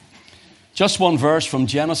Just one verse from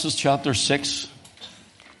Genesis chapter 6.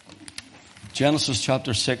 Genesis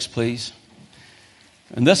chapter 6, please.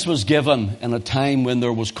 And this was given in a time when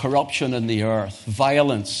there was corruption in the earth,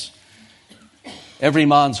 violence. Every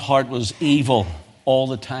man's heart was evil all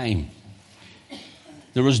the time.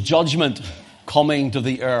 There was judgment coming to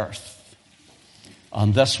the earth.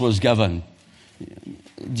 And this was given.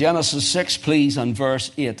 Genesis 6, please, and verse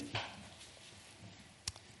 8.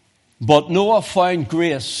 But Noah found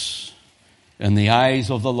grace in the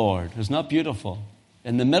eyes of the Lord. Isn't that beautiful?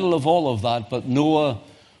 In the middle of all of that, but Noah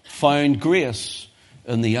found grace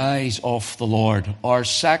in the eyes of the Lord. Our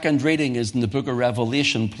second reading is in the book of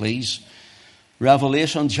Revelation, please.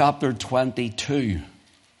 Revelation chapter 22.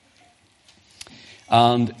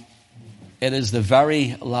 And it is the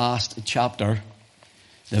very last chapter,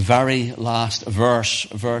 the very last verse,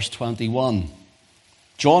 verse 21.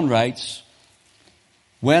 John writes,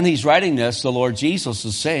 when he's writing this, the Lord Jesus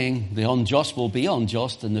is saying, the unjust will be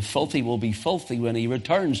unjust and the filthy will be filthy when he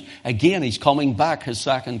returns. Again, he's coming back, his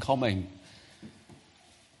second coming.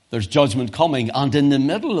 There's judgment coming. And in the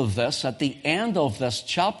middle of this, at the end of this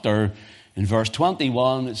chapter, in verse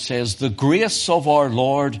 21, it says, the grace of our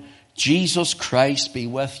Lord Jesus Christ be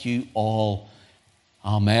with you all.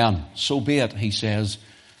 Amen. So be it, he says.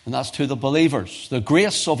 And that's to the believers. The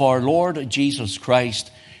grace of our Lord Jesus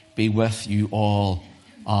Christ be with you all.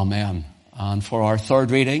 Amen. And for our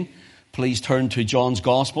third reading, please turn to John's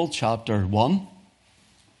Gospel, chapter 1.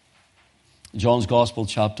 John's Gospel,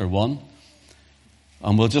 chapter 1.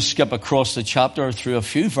 And we'll just skip across the chapter through a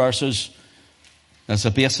few verses as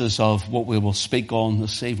the basis of what we will speak on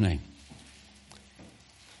this evening.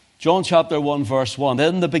 John chapter 1, verse 1.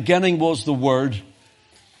 In the beginning was the Word,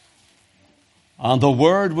 and the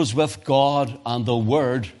Word was with God, and the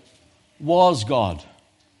Word was God.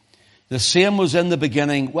 The same was in the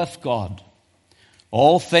beginning with God.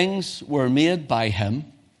 All things were made by him,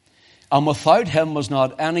 and without him was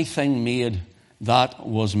not anything made that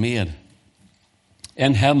was made.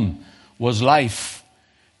 In him was life,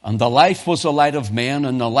 and the life was the light of men,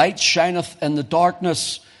 and the light shineth in the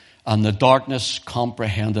darkness, and the darkness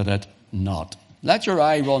comprehended it not. Let your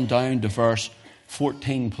eye run down to verse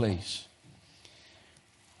 14, please.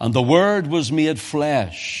 And the Word was made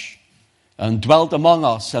flesh, and dwelt among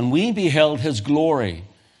us, and we beheld his glory.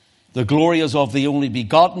 The glory is of the only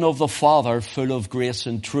begotten of the Father, full of grace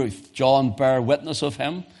and truth. John bare witness of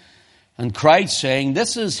him, and cried, saying,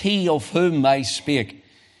 this is he of whom I spake.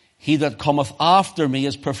 He that cometh after me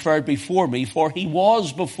is preferred before me, for he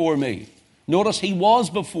was before me. Notice, he was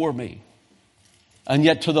before me. And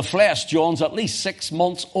yet to the flesh, John's at least 6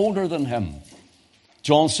 months older than him.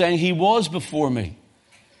 John's saying he was before me.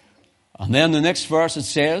 And then the next verse it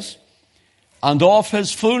says, and of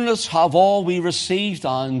his fullness have all we received,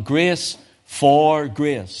 and grace for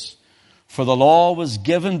grace. For the law was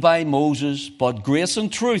given by Moses, but grace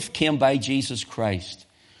and truth came by Jesus Christ.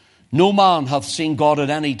 No man hath seen God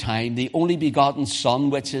at any time. The only begotten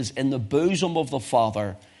Son, which is in the bosom of the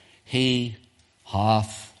Father, he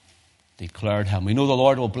hath declared him. We know the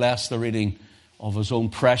Lord will bless the reading of his own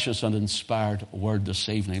precious and inspired word this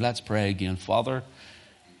evening. Let's pray again. Father,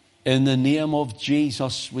 in the name of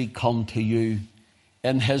Jesus, we come to you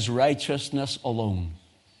in his righteousness alone.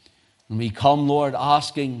 And we come, Lord,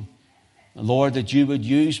 asking, Lord, that you would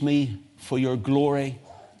use me for your glory,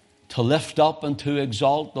 to lift up and to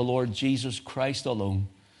exalt the Lord Jesus Christ alone.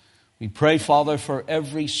 We pray, Father, for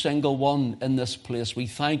every single one in this place. We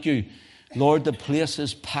thank you, Lord, the place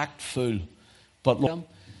is packed full. But Lord,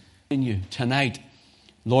 in you tonight,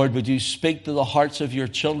 Lord, would you speak to the hearts of your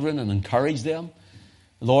children and encourage them?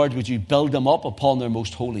 Lord, would you build them up upon their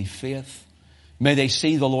most holy faith? May they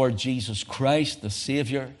see the Lord Jesus Christ, the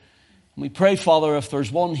Savior. And we pray, Father, if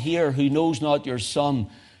there's one here who knows not your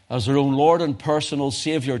Son as their own Lord and personal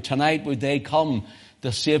Savior, tonight would they come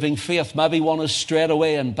to saving faith. Maybe one is strayed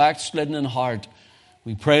away and backslidden in heart.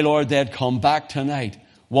 We pray, Lord, they'd come back tonight,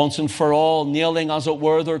 once and for all, nailing, as it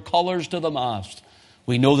were, their colours to the mast.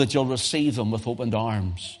 We know that you'll receive them with opened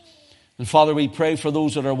arms. And Father, we pray for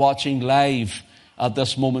those that are watching live at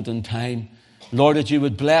this moment in time. Lord, that you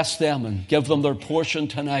would bless them and give them their portion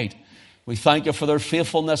tonight. We thank you for their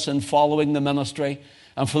faithfulness in following the ministry.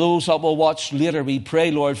 And for those that will watch later, we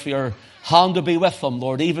pray, Lord, for your hand to be with them,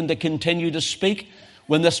 Lord, even to continue to speak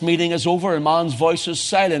when this meeting is over and man's voice is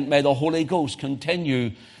silent. May the Holy Ghost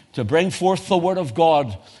continue to bring forth the word of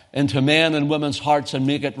God into men and women's hearts and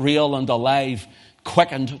make it real and alive,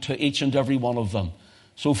 quickened to each and every one of them.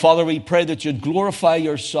 So, Father, we pray that you'd glorify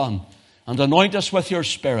your Son and anoint us with your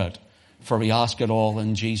Spirit, for we ask it all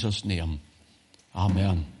in Jesus' name.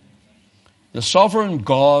 Amen. The sovereign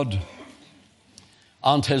God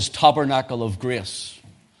and his tabernacle of grace.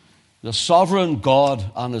 The sovereign God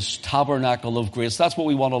and his tabernacle of grace. That's what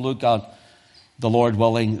we want to look at, the Lord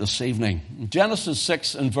willing, this evening. In Genesis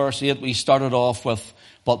 6 and verse 8, we started off with,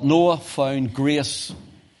 but Noah found grace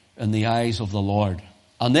in the eyes of the Lord.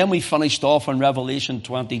 And then we finished off in Revelation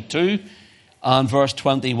 22 and verse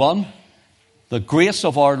 21. The grace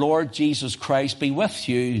of our Lord Jesus Christ be with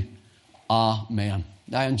you. Amen.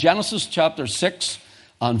 Now in Genesis chapter 6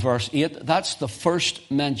 and verse 8, that's the first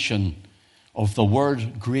mention of the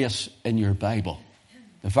word grace in your Bible.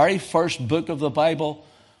 The very first book of the Bible,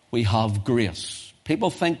 we have grace.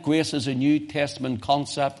 People think grace is a New Testament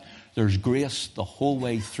concept. There's grace the whole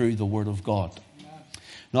way through the Word of God.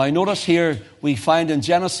 Now notice here we find in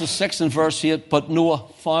Genesis 6 and verse 8, but Noah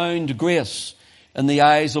found grace in the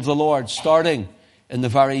eyes of the Lord, starting in the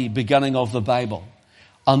very beginning of the Bible.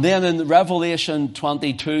 And then in Revelation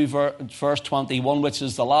 22 verse 21, which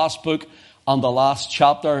is the last book and the last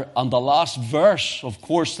chapter and the last verse, of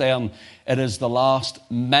course then, it is the last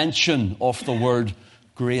mention of the word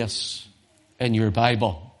grace in your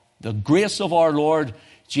Bible. The grace of our Lord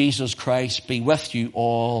Jesus Christ be with you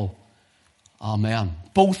all. Amen.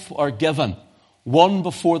 Both are given. One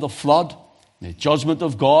before the flood, the judgment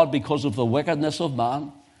of God because of the wickedness of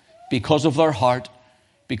man, because of their heart,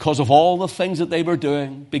 because of all the things that they were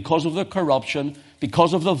doing, because of the corruption,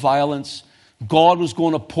 because of the violence. God was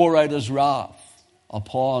going to pour out his wrath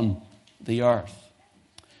upon the earth.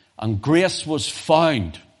 And grace was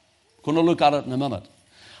found. We're going to look at it in a minute.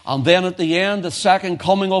 And then at the end, the second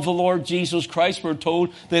coming of the Lord Jesus Christ, we're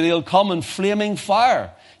told that he'll come in flaming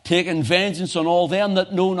fire, taking vengeance on all them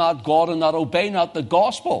that know not God and that obey not the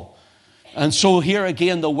gospel. And so here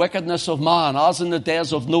again, the wickedness of man, as in the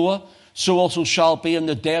days of Noah, so also shall be in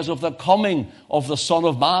the days of the coming of the Son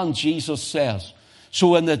of Man, Jesus says.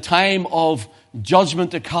 So in the time of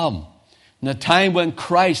judgment to come, in the time when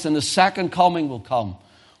Christ and the second coming will come,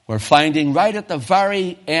 we're finding right at the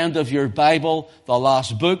very end of your Bible, the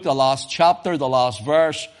last book, the last chapter, the last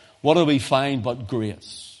verse, what do we find but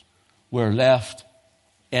grace? We're left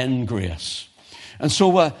in grace. And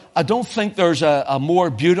so I don't think there's a more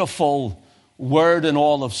beautiful word in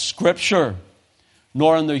all of Scripture,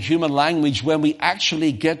 nor in the human language, when we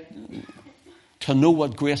actually get to know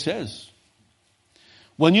what grace is.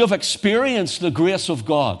 When you've experienced the grace of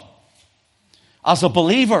God, as a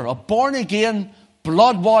believer, a born-again,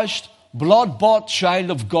 blood-washed, blood-bought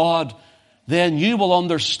child of God, then you will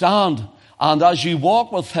understand. And as you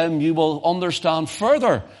walk with him, you will understand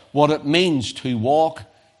further what it means to walk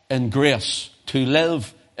in grace, to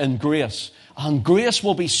live in grace. And grace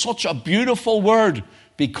will be such a beautiful word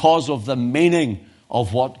because of the meaning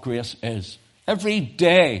of what grace is. Every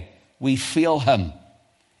day we feel him.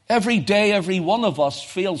 Every day, every one of us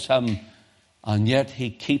feels him, and yet he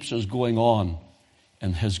keeps us going on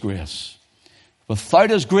in his grace. Without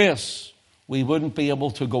his grace, we wouldn't be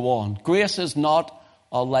able to go on. Grace is not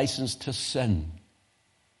a license to sin,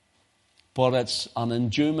 but it's an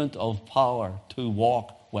endowment of power to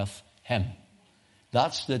walk with him.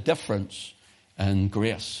 That's the difference in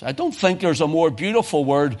grace. I don't think there's a more beautiful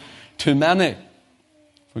word to many.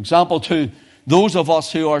 For example, to those of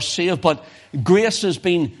us who are saved, but grace has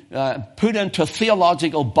been put into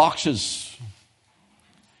theological boxes.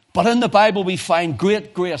 But in the Bible we find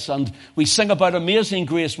great grace, and we sing about amazing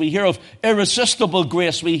grace. We hear of irresistible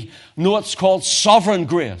grace. We know it's called sovereign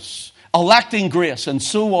grace, electing grace, and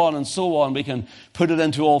so on and so on. We can put it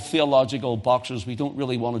into all theological boxes. We don't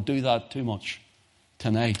really want to do that too much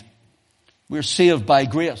tonight. We're saved by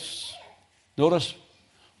grace. Notice,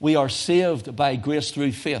 we are saved by grace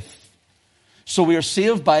through faith. So we are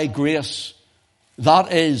saved by grace.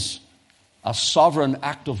 That is a sovereign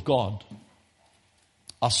act of God.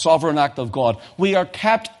 A sovereign act of God. We are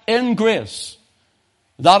kept in grace.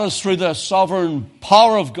 That is through the sovereign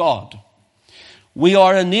power of God. We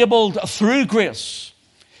are enabled through grace.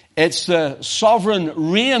 It's the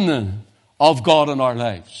sovereign reign of God in our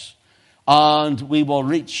lives. And we will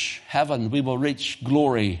reach heaven. We will reach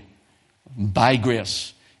glory by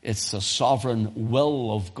grace. It's the sovereign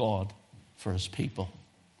will of God for his people.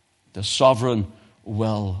 The sovereign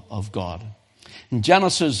will of God. And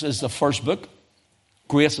Genesis is the first book.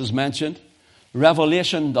 Grace is mentioned.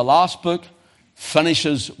 Revelation, the last book,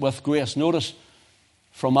 finishes with grace. Notice,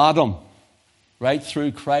 from Adam right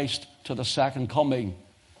through Christ to the second coming,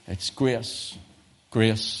 it's grace,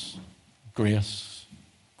 grace, grace,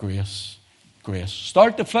 grace, grace.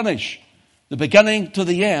 Start to finish, the beginning to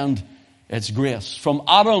the end, it's grace. From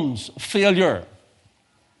Adam's failure,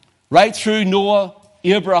 right through Noah,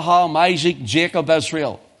 Abraham, Isaac, Jacob,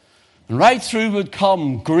 Israel, and right through would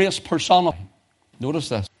come grace personified. Notice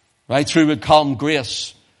this. Right through would come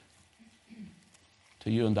grace to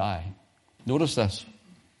you and I. Notice this.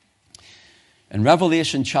 In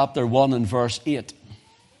Revelation chapter 1 and verse 8,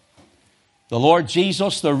 the Lord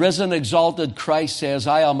Jesus, the risen, exalted Christ, says,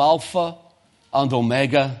 I am Alpha and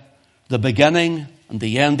Omega, the beginning and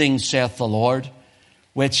the ending, saith the Lord,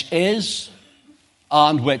 which is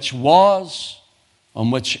and which was and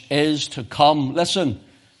which is to come. Listen,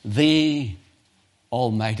 the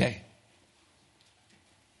Almighty.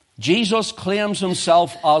 Jesus claims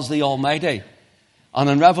himself as the Almighty. And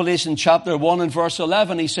in Revelation chapter 1 and verse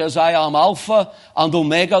 11, he says, I am Alpha and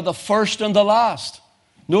Omega, the first and the last.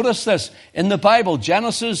 Notice this. In the Bible,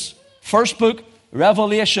 Genesis, first book,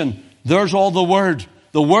 Revelation, there's all the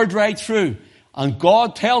Word right through. And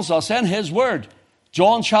God tells us in His Word,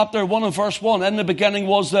 John chapter 1 and verse 1, in the beginning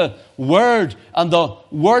was the Word, and the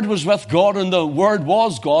Word was with God, and the Word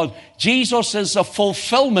was God. Jesus is the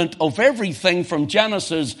fulfillment of everything from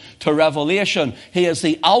Genesis to Revelation. He is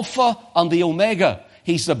the Alpha and the Omega.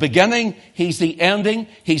 He's the beginning, He's the ending,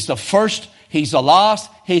 He's the first, He's the last.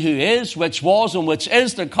 He who is, which was, and which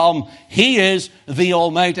is to come. He is the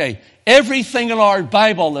Almighty. Everything in our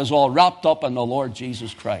Bible is all wrapped up in the Lord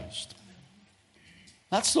Jesus Christ.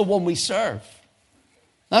 That's the one we serve.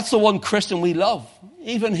 That's the one Christian we love.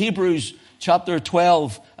 Even Hebrews chapter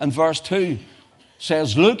 12 and verse 2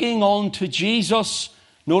 says, looking on to Jesus,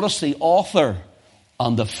 notice the author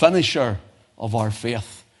and the finisher of our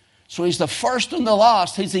faith. So He's the first and the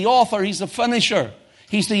last. He's the author, He's the finisher.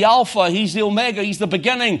 He's the Alpha, He's the Omega, He's the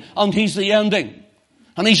beginning, and He's the ending.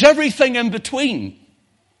 And He's everything in between.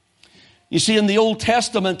 You see, in the Old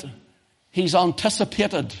Testament, He's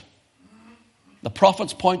anticipated. The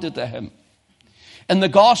prophets pointed to Him. In the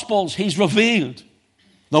Gospels, He's revealed.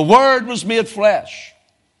 The Word was made flesh.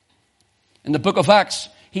 In the book of Acts,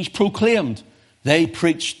 He's proclaimed. They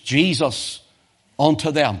preached Jesus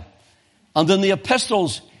unto them. And in the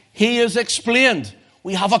epistles, He is explained.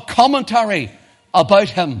 We have a commentary about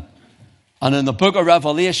Him. And in the book of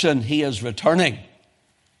Revelation, He is returning.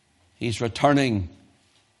 He's returning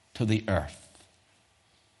to the earth.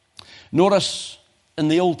 Notice, in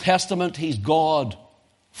the Old Testament, He's God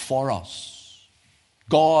for us.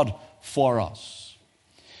 God for us.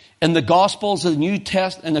 In the Gospels, in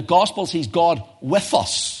the Gospels, He's God with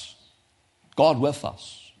us. God with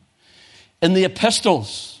us. In the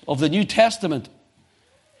epistles of the New Testament,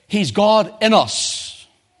 He's God in us.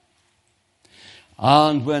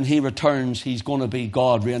 And when He returns, He's going to be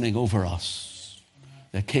God reigning over us,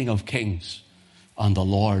 the King of Kings and the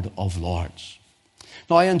Lord of Lords.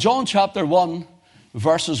 Now, in John chapter 1,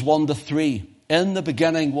 verses 1 to 3, in the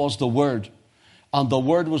beginning was the Word, and the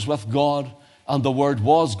Word was with God, and the Word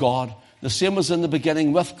was God. The same was in the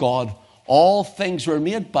beginning with God. All things were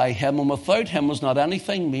made by Him, and without Him was not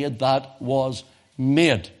anything made that was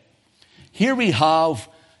made. Here we have,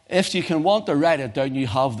 if you can want to write it down, you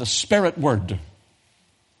have the Spirit Word.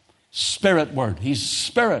 Spirit Word. He's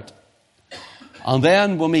Spirit. And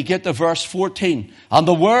then when we get to verse 14, and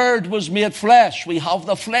the Word was made flesh, we have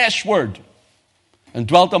the flesh Word, and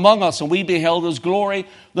dwelt among us, and we beheld His glory.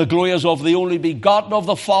 The glory is of the only begotten of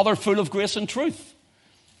the Father, full of grace and truth.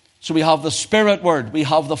 So we have the Spirit Word, we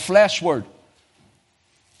have the flesh Word.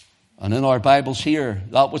 And in our Bibles here,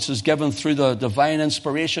 that which is given through the divine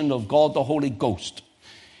inspiration of God the Holy Ghost,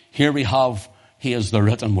 here we have, He is the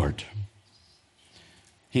written Word.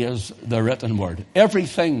 He is the written Word.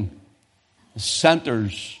 Everything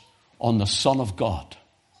centers on the Son of God.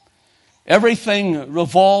 Everything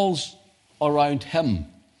revolves around Him.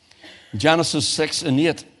 Genesis 6 and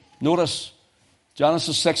 8. Notice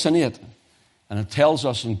Genesis 6 and 8. And it tells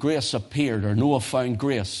us, and grace appeared, or Noah found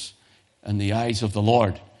grace in the eyes of the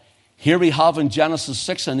Lord. Here we have in Genesis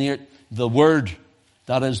 6 and 8 the Word,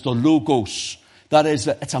 that is the Logos. That is,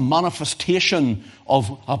 it's a manifestation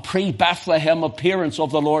of a pre-Bethlehem appearance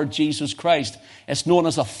of the Lord Jesus Christ. It's known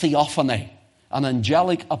as a theophany, an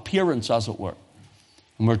angelic appearance, as it were.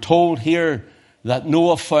 And we're told here that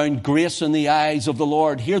Noah found grace in the eyes of the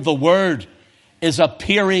Lord. Here the Word is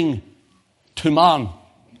appearing to man.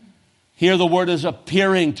 Here the Word is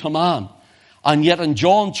appearing to man. And yet in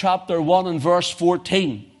John chapter 1 and verse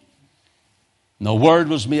 14, the Word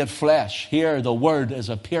was made flesh. Here the Word is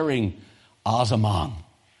appearing as a man.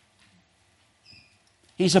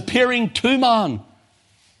 He's appearing to man.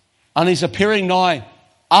 And He's appearing now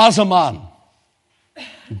as a man.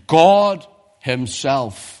 God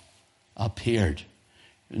Himself appeared.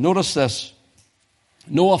 Notice this.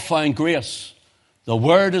 Noah found grace. The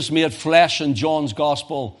Word is made flesh in John's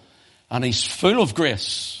Gospel, and He's full of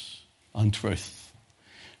grace and truth.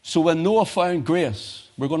 So when Noah found grace,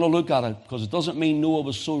 We're going to look at it because it doesn't mean Noah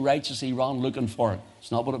was so righteous he ran looking for it.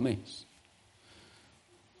 It's not what it means.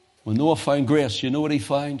 When Noah found grace, you know what he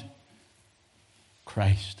found?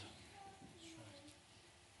 Christ.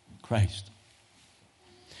 Christ.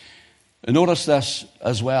 And notice this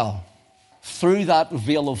as well. Through that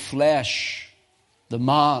veil of flesh, the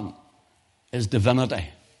man is divinity.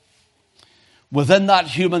 Within that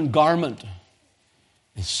human garment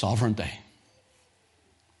is sovereignty.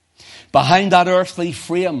 Behind that earthly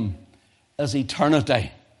frame is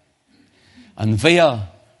eternity. And via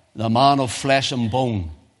the man of flesh and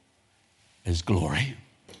bone is glory.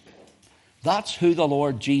 That's who the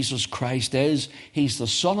Lord Jesus Christ is. He's the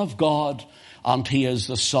Son of God and He is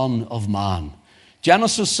the Son of man.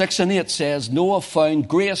 Genesis 6:8 says, Noah found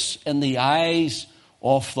grace in the eyes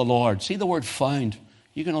of the Lord. See the word found?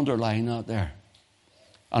 You can underline that there.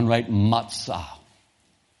 And write matzah.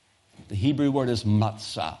 The Hebrew word is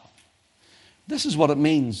matzah. This is what it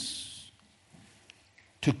means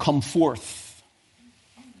to come forth,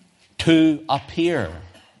 to appear,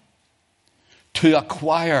 to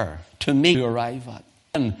acquire, to make, to arrive at,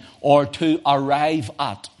 or to arrive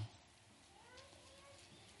at.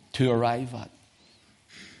 To arrive at.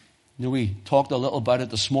 You know, we talked a little about it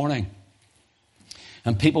this morning.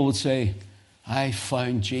 And people would say, I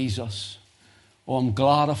found Jesus. Oh, I'm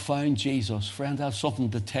glad I found Jesus. Friend, I have something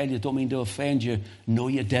to tell you. Don't mean to offend you. No,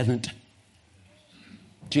 you didn't.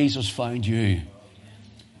 Jesus found you.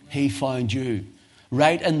 He found you.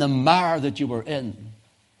 Right in the mire that you were in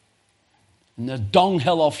the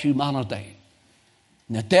dunghill of humanity,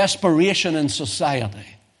 in the desperation in society,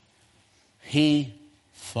 He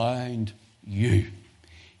found you.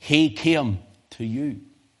 He came to you.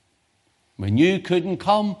 When you couldn't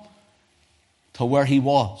come to where He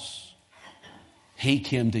was, He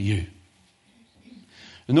came to you.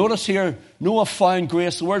 And notice here, Noah found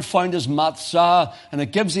grace. The word found is matzah, and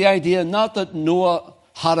it gives the idea not that Noah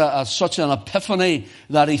had such an epiphany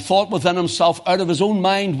that he thought within himself, out of his own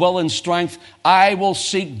mind, will, and strength, I will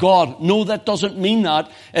seek God. No, that doesn't mean that.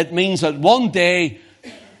 It means that one day,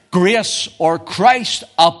 grace or Christ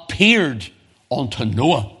appeared unto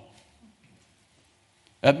Noah.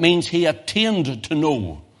 It means he attained to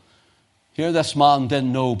know. Here this man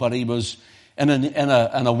didn't know, but he was in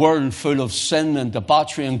a world full of sin and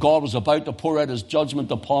debauchery, and God was about to pour out His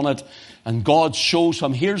judgment upon it. And God shows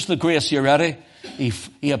him, here's the grace, you ready?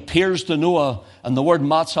 He appears to Noah, and the word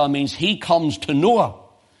matzah means he comes to Noah.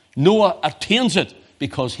 Noah attains it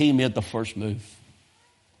because he made the first move.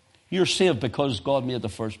 You're saved because God made the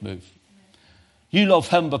first move. You love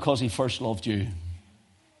Him because He first loved you.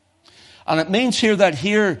 And it means here that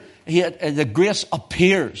the grace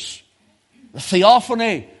appears. The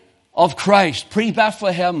theophany of Christ,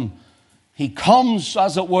 pre-Bethlehem, He comes,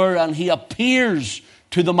 as it were, and He appears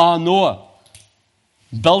to the man Noah.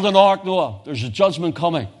 Build an ark, Noah. There's a judgment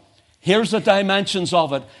coming. Here's the dimensions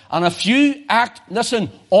of it. And if you act,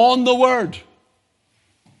 listen, on the Word.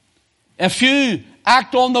 If you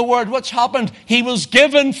act on the Word, what's happened? He was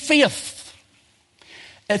given faith.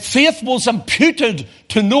 Faith was imputed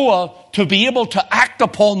to Noah to be able to act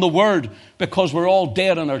upon the Word, because we're all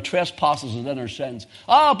dead in our trespasses and in our sins.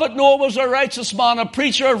 But Noah was a righteous man, a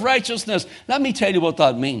preacher of righteousness. Let me tell you what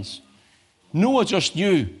that means. Noah just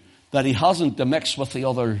knew that he hasn't to mix with the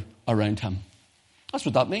other around him. That's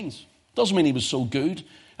what that means. Doesn't mean he was so good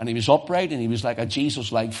and he was upright and he was like a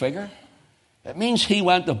Jesus-like figure. It means he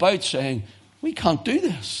went about saying, we can't do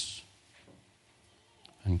this.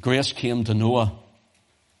 And grace came to Noah,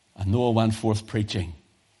 and Noah went forth preaching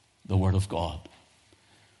the Word of God.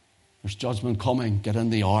 There's judgment coming. Get in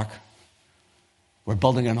the ark. We're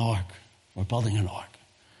building an ark. We're building an ark.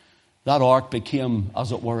 That ark became,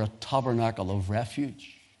 as it were, a tabernacle of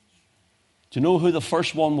refuge. Do you know who the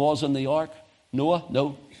first one was in the ark? Noah?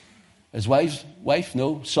 No. His wife?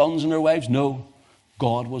 No. Sons and their wives? No.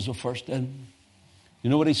 God was the first in. You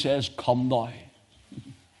know what He says? Come thou.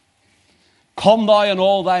 Come thou and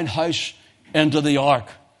all thine house into the ark.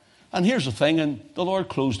 And here's the thing, and the Lord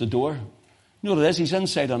closed the door. You know what it is? He's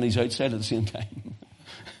inside and He's outside at the same time.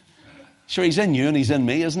 Sure, He's in you and He's in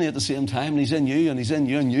me, isn't He, at the same time? And He's in you and He's in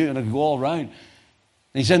you and you, and it can go all around. And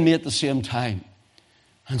He's in me at the same time.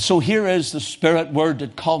 And so here is the Spirit word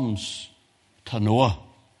that comes to Noah.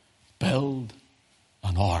 Build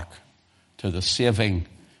an ark to the saving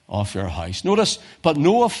of your house. Notice, but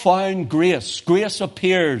Noah found grace. Grace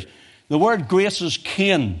appeared. The word grace is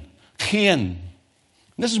kain. Kain.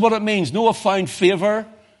 This is what it means. Noah found favor.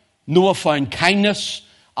 Noah found kindness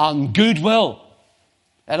and goodwill.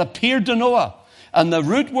 It appeared to Noah. And the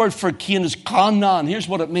root word for kain is kanan. Here's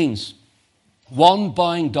what it means. One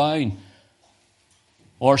bowing down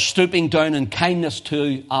or stooping down in kindness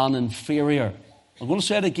to an inferior. I'm going to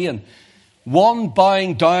say it again. One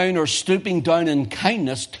bowing down or stooping down in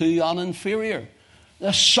kindness to an inferior.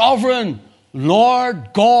 The sovereign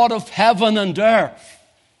Lord God of heaven and earth,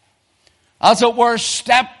 as it were,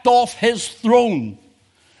 stepped off his throne,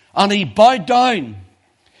 and he bowed down,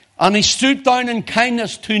 and he stooped down in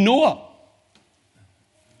kindness to Noah.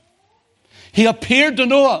 He appeared to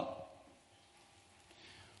Noah.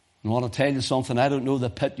 I want to tell you something. I don't know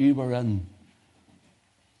the pit you were in,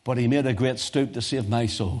 but he made a great stoop to save my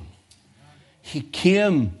soul. He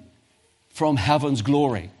came from heaven's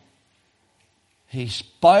glory. He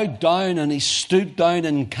bowed down and he stooped down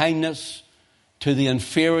in kindness to the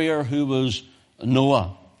inferior who was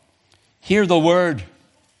Noah. Hear the word,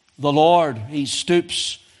 the Lord. He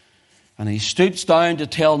stoops, and he stoops down to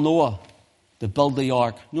tell Noah to build the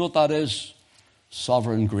ark. You know what that is?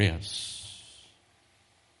 Sovereign grace.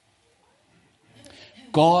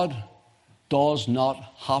 God does not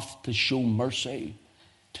have to show mercy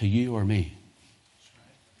to you or me.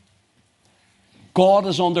 God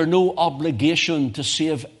is under no obligation to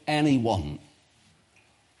save anyone,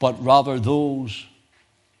 but rather those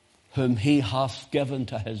whom he hath given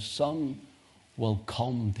to his Son will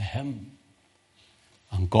come to him.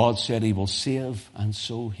 And God said he will save, and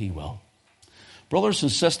so he will. Brothers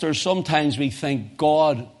and sisters, sometimes we think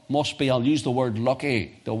God must be, I'll use the word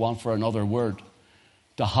lucky to want for another word,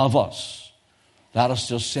 to have us. Let us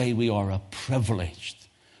just say we are a privileged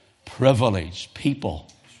people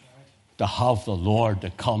to have the Lord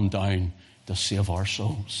to come down to save our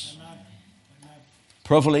souls.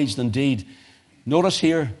 Privileged indeed. Notice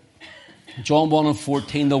here, John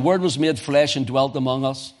 1:14, the Word was made flesh and dwelt among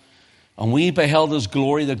us, and we beheld his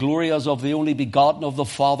glory, the glory as of the only begotten of the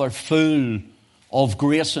Father, full of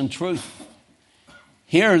grace and truth.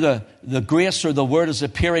 Here the grace or the Word is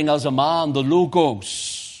appearing as a man, the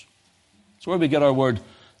Logos. That's where we get our word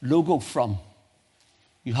logo from.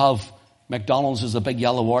 You have McDonald's as the big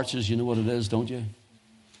yellow arches. You know what it is, don't you?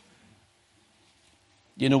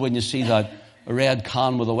 You know when you see that red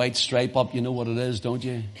can with a white stripe up, you know what it is, don't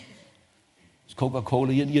you? It's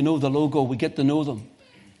Coca-Cola. You know the logo. We get to know them.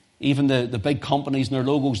 Even the big companies and their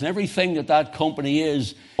logos. And everything that company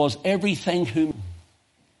is was everything whom.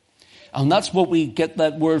 And that's what we get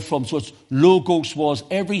that word from. So it's Logos was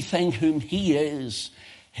everything whom he is,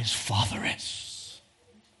 his Father is.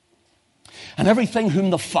 And everything whom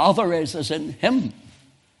the Father is in him.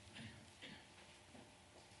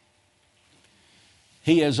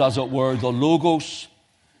 He is, as it were, the Logos,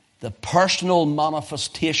 the personal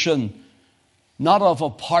manifestation, not of a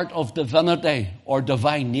part of divinity or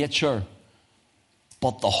divine nature,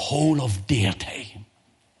 but the whole of deity.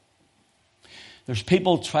 There's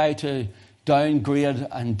people try to downgrade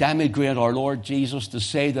and demigrade our Lord Jesus to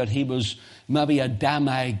say that he was maybe a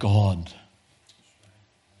demigod.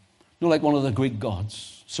 You know, like one of the Greek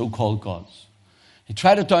gods, so-called gods. They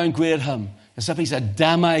try to downgrade him as if he's a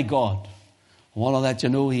demigod. I want to let you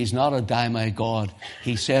know he's not a demigod.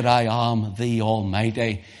 He said, I am the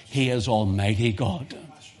Almighty. He is Almighty God.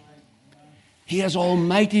 He is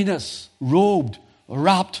almightiness, robed,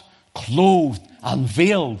 wrapped, clothed, and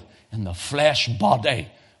veiled in the flesh body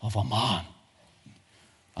of a man.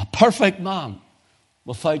 A perfect man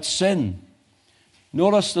without sin.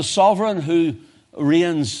 Notice the sovereign who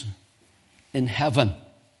reigns in heaven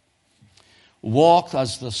walked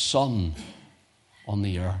as the sun on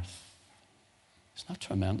the earth. Isn't that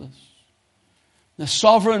tremendous? The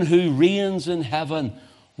sovereign who reigns in heaven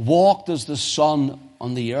walked as the sun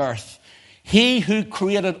on the earth. He who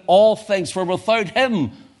created all things, for without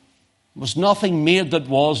him was nothing made that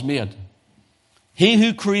was made. He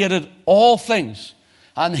who created all things,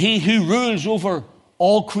 and he who rules over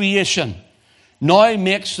all creation, now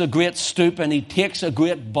makes the great stoop, and he takes a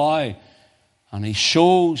great bow, and he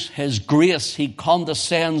shows his grace. He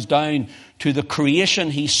condescends down to the creation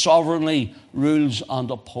he sovereignly rules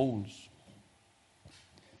and upholds. I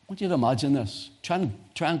want you to imagine this. Try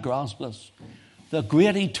and grasp this. The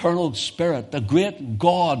great eternal Spirit, the great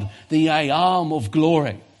God, the I Am of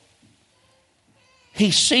glory.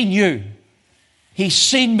 He's seen you. He's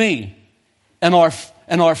seen me in our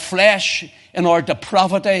flesh, in our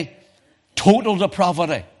depravity, total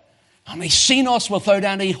depravity. And he's seen us without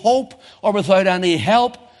any hope or without any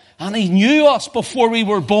help. And he knew us before we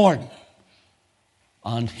were born.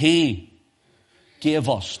 And he gave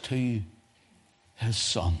us to his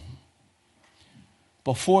Son.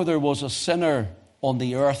 Before there was a sinner on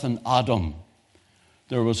the earth in Adam,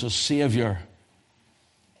 there was a Savior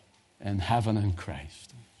in heaven in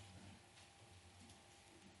Christ.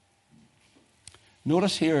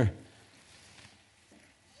 Notice here,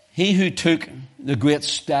 He who took the great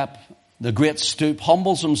step, the great stoop,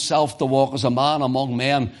 humbles himself to walk as a man among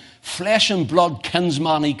men. Flesh and blood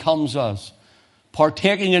kinsman he comes as,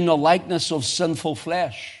 partaking in the likeness of sinful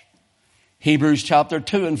flesh. Hebrews chapter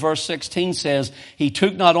 2 and verse 16 says, he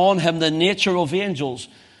took not on him the nature of angels,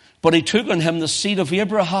 but he took on him the seed of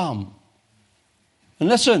Abraham. And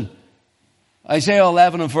listen, Isaiah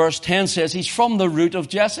 11 and verse 10 says, he's from the root of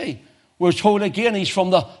Jesse. We're told again, he's from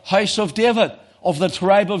the house of David, of the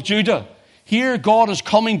tribe of Judah. Here God is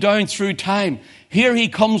coming down through time. Here he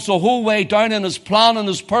comes the whole way down in his plan and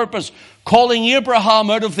his purpose, calling Abraham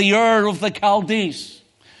out of the Ur of the Chaldees,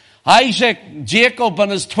 Isaac, Jacob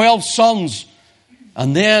and his 12 sons.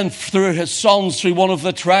 And then through his sons, through one of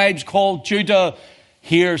the tribes called Judah,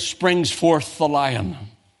 here springs forth the Lion.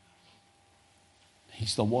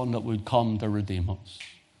 He's the one that would come to redeem us.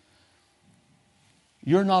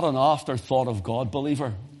 You're not an afterthought of God,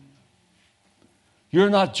 believer. You're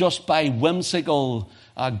not just by whimsical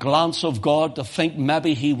glance of God to think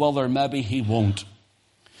maybe he will or maybe he won't.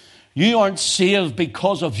 You aren't saved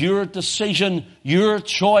because of your decision, your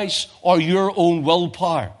choice, or your own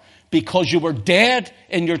willpower. Because you were dead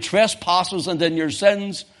in your trespasses and in your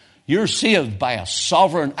sins, you're saved by a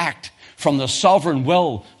sovereign act from the sovereign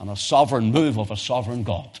will and a sovereign move of a sovereign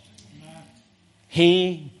God.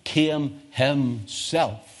 He came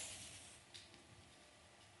himself.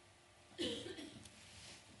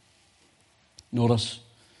 Notice,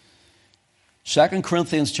 2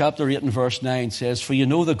 Corinthians chapter 8 and verse 9 says, for you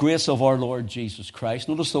know the grace of our Lord Jesus Christ.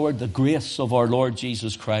 Notice the word, the grace of our Lord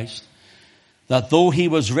Jesus Christ. That though he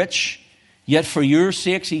was rich, yet for your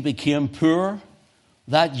sakes he became poor,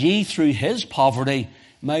 that ye through his poverty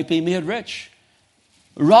might be made rich.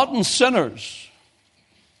 Rotten sinners,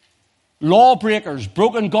 lawbreakers,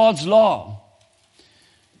 broken God's law,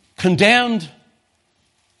 condemned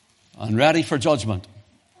and ready for judgment.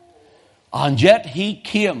 And yet he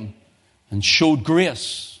came and showed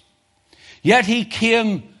grace. Yet he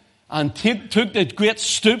came and took the great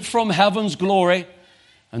stoop from heaven's glory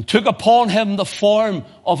and took upon him the form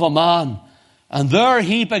of a man. And there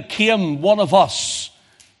he became one of us,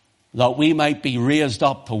 that we might be raised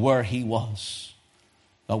up to where he was,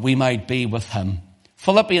 that we might be with him.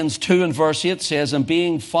 Philippians 2 and verse 8 says, and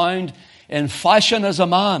being found in fashion as a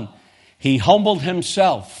man, he humbled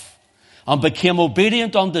himself and became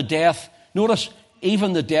obedient unto death. Notice,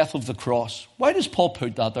 even the death of the cross. Why does Paul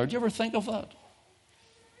put that there? Do you ever think of that?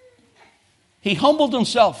 He humbled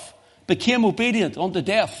himself, became obedient unto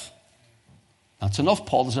death. That's enough,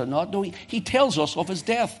 Paul, is it not? No, he tells us of his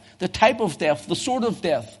death, the type of death, the sort of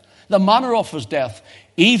death, the manner of his death,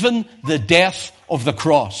 even the death of the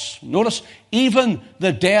cross. Notice, even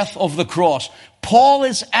the death of the cross. Paul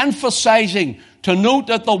is emphasizing to note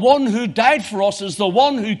that the one who died for us is the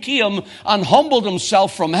one who came and humbled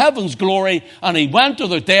himself from heaven's glory, and he went to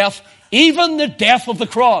the death, even the death of the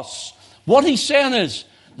cross. What he's saying is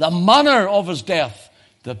the manner of his death,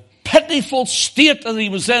 the pitiful state that he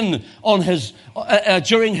was in on his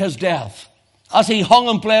during his death, as he hung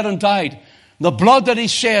and bled and died, the blood that he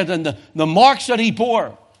shed and the marks that he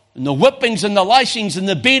bore, and the whippings and the lashings and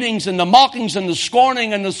the beatings and the mockings and the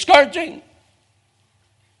scorning and the scourging.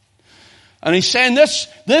 And he's saying this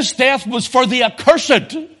death was for the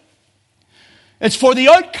accursed. It's for the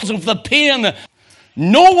outcomes of the pain.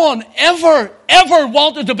 No one ever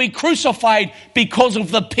wanted to be crucified because of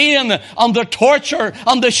the pain and the torture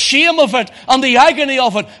and the shame of it and the agony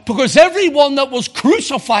of it. Because everyone that was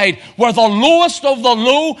crucified were the lowest of the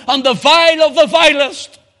low and the vile of the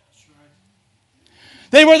vilest.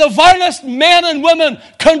 They were the vilest men and women,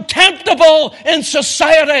 contemptible in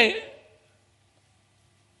society.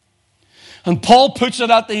 And Paul puts it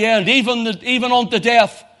at the end, even unto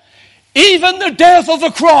death. Even the death of the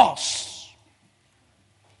cross.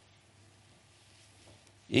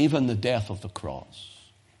 Even the death of the cross.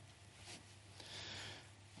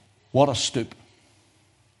 What a stoop.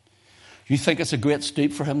 You think it's a great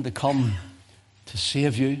stoop for him to come to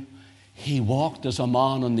save you? He walked as a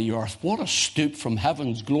man on the earth. What a stoop from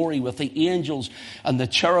heaven's glory, with the angels and the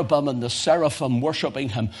cherubim and the seraphim worshipping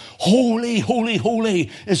him. Holy, holy,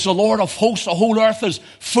 holy is the Lord of hosts. The whole earth is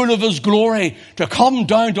full of his glory. To come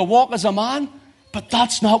down to walk as a man. But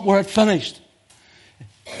that's not where it finished.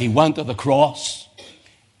 He went to the cross.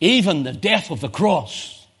 Even the death of the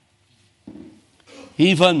cross.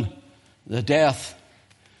 Even the death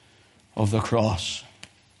of the cross.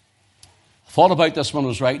 I thought about this when I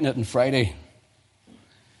was writing it on Friday.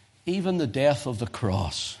 Even the death of the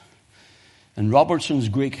cross. In Robertson's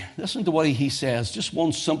Greek, listen to what he says. Just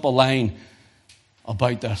one simple line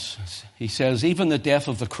about this. He says, even the death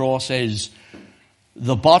of the cross is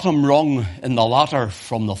the bottom rung in the ladder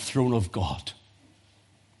from the throne of God.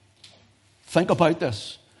 Think about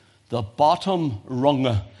this. The bottom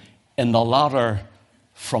rung in the ladder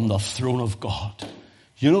from the throne of God.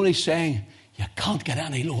 You know what he's saying? You can't get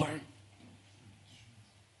any lower.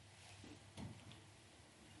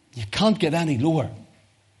 You can't get any lower.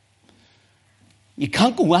 You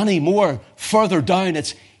can't go any more further down.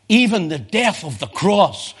 It's even the death of the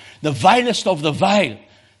cross, the vilest of the vile,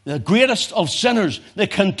 the greatest of sinners, the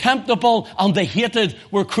contemptible and the hated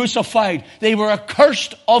were crucified. They were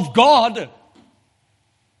accursed of God.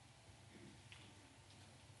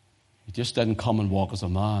 He just didn't come and walk as a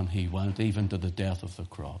man. He went even to the death of the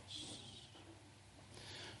cross.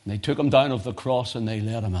 And they took him down off the cross and they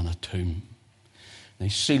laid him in a tomb. They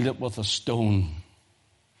sealed it with a stone.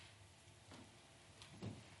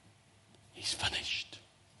 He's finished.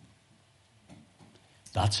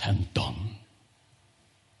 That's him done.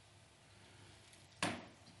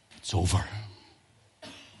 It's over.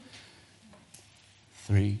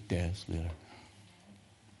 3 days later.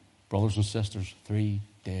 Brothers and sisters, 3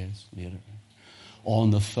 days later. On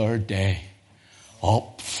the third day,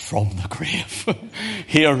 up from the grave,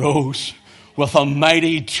 he arose with a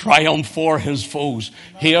mighty triumph for his foes.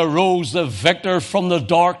 He arose the victor from the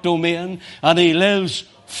dark domain, and he lives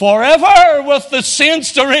forever with the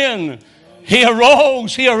saints to reign. He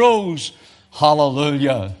arose, he arose.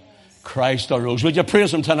 Hallelujah. Christ arose. Would you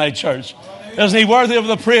praise him tonight, church? Isn't he worthy of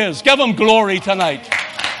the praise? Give him glory tonight.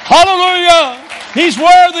 Hallelujah. He's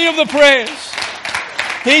worthy of the praise.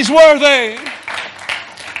 He's worthy.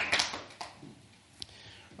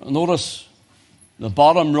 Notice the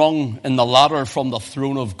bottom rung in the ladder from the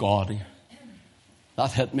throne of God.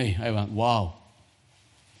 That hit me. I went, wow.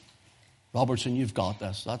 Robertson, you've got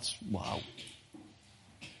this. That's wow.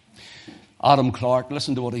 Adam Clark,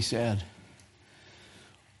 listen to what he said.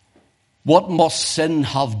 What must sin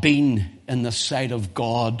have been in the sight of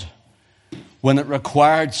God when it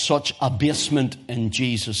required such abasement in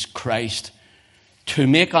Jesus Christ to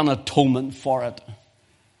make an atonement for it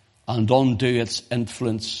and undo its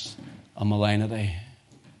influence and malignity?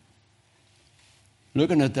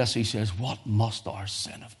 Looking at this, he says, what must our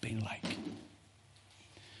sin have been like?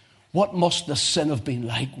 What must the sin have been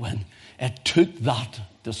like when it took that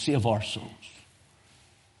to save our souls?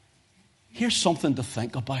 Here's something to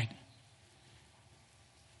think about.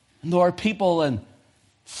 And there are people in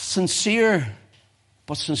sincere,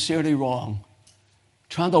 but sincerely wrong,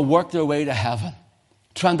 trying to work their way to heaven,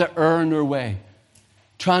 trying to earn their way,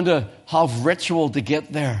 trying to have ritual to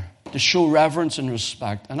get there, to show reverence and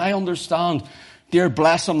respect. And I understand, dear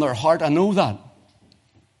bless them, their heart. I know that.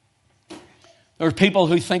 There are people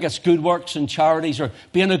who think it's good works and charities or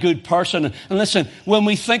being a good person. And listen, when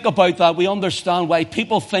we think about that, we understand why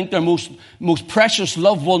people think their most precious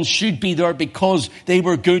loved ones should be there because they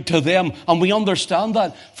were good to them. And we understand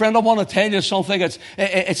that. Friend, I want to tell you something.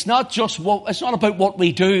 It's not about what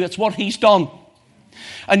we do. It's what he's done.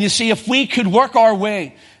 And you see, if we could work our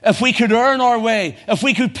way, if we could earn our way, if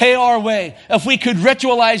we could pay our way, if we could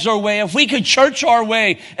ritualize our way, if we could church our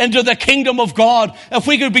way into the kingdom of God, if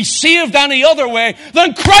we could be saved any other way,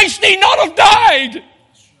 then Christ need not have died.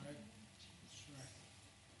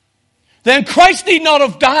 Then Christ need not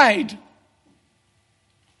have died.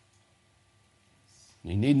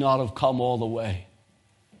 He need not have come all the way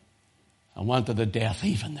and went to the death,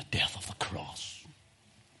 even the death of the cross.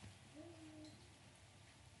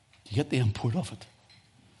 You get the import of it.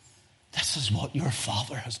 This is what your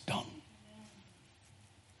Father has done.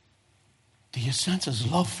 Do you sense his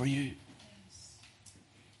love for you?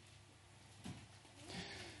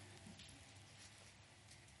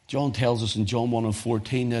 John tells us in John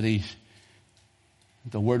 1:14 that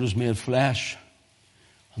the Word was made flesh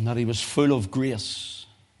and that he was full of grace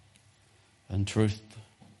and truth.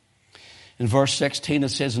 In verse 16 it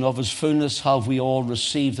says, and of his fullness have we all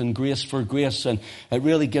received, and grace for grace. And it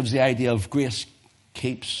really gives the idea of grace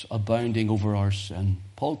keeps abounding over our sin.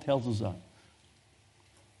 Paul tells us that.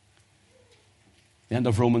 The end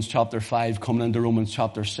of Romans chapter 5, coming into Romans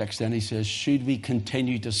chapter 6, then he says, should we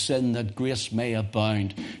continue to sin that grace may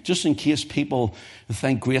abound? Just in case people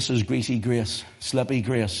think grace is greasy grace, slippy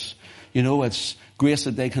grace. You know, it's grace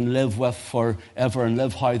that they can live with forever and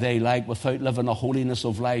live how they like without living a holiness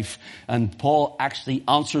of life. And Paul actually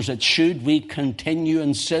answers it. Should we continue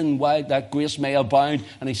in sin while that grace may abound?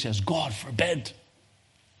 And he says, God forbid.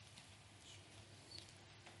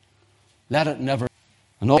 Let it never.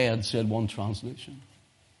 And all had said one translation.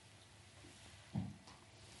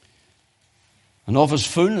 And of his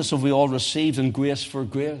fullness have we all received, in grace for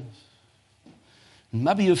grace. And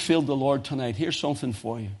maybe you feel the Lord tonight. Here's something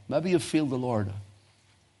for you. Maybe you feel the Lord.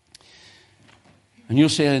 And you'll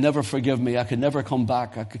say, they never forgive me. I could never come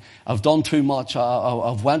back. I've done too much.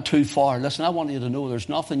 I've went too far. Listen, I want you to know there's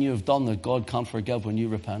nothing you have done that God can't forgive when you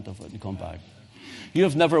repent of it and come back. You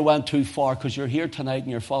have never went too far because you're here tonight and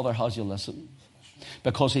your Father has you listen.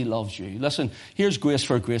 Because He loves you. Listen, here's Grace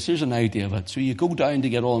for Grace. Here's an idea of it. So you go down to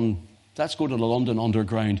get on, let's go to the London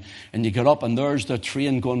Underground, and you get up and there's the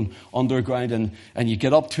train going underground, and you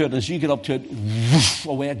get up to it, and as you get up to it, whoosh,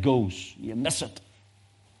 away it goes. You miss it.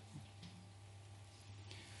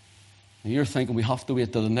 And you're thinking, we have to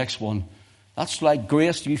wait till the next one. That's like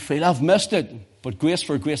Grace. You feel, I've missed it. But Grace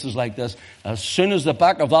for Grace is like this. As soon as the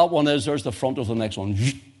back of that one is, there's the front of the next one.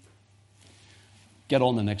 Get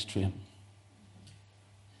on the next train.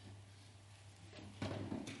 Do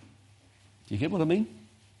you get what I mean?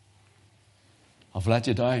 I've let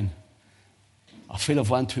you down. I feel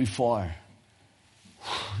I've went too far.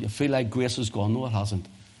 You feel like grace is gone. No, it hasn't.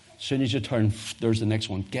 As soon as you turn, there's the next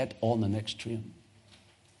one. Get on the next train.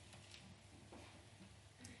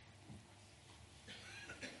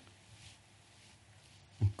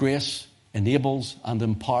 Grace enables and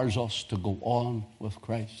empowers us to go on with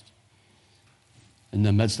Christ in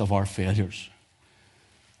the midst of our failures.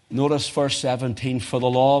 Notice verse 17, for the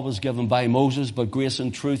law was given by Moses, but grace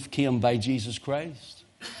and truth came by Jesus Christ.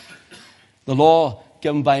 The law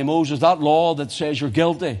given by Moses, that law that says you're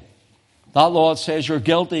guilty. That law that says you're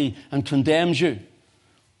guilty and condemns you.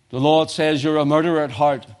 The law that says you're a murderer at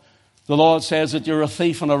heart. The law that says that you're a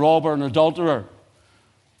thief and a robber and an adulterer.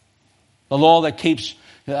 The law that keeps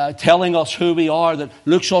telling us who we are, that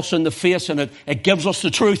looks us in the face, and it gives us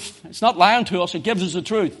the truth. It's not lying to us, it gives us the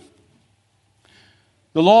truth.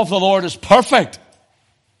 The law of the Lord is perfect.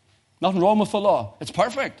 Nothing wrong with the law. It's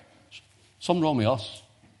perfect. Something wrong with us.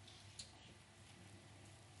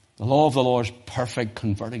 The law of the Lord is perfect,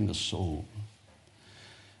 converting the soul.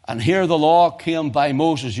 And here the law came by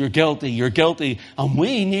Moses. You're guilty, you're guilty. And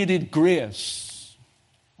we needed grace.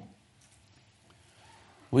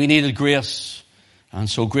 We needed grace. And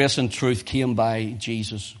so grace and truth came by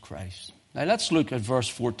Jesus Christ. Now let's look at verse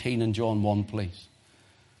 14 in John 1, please.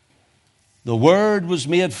 The Word was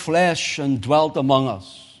made flesh and dwelt among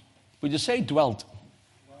us. Would you say dwelt?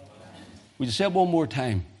 Would you say it one more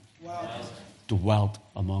time? Dwelt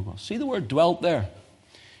among us. See the word dwelt there?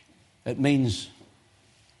 It means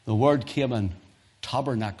the word came in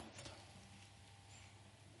tabernacled.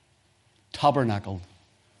 Tabernacled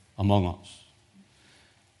among us.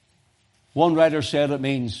 One writer said it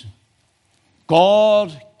means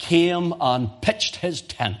God came and pitched His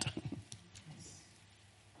tent.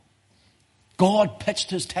 God pitched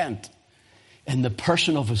His tent in the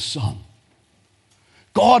person of His Son.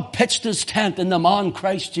 God pitched His tent in the man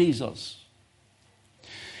Christ Jesus.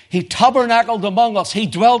 He tabernacled among us. He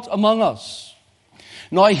dwelt among us.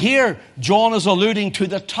 Now here, John is alluding to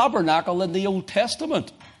the tabernacle in the Old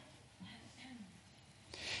Testament.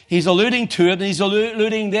 He's alluding to it, and he's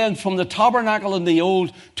alluding then from the tabernacle in the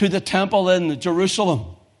Old to the temple in Jerusalem.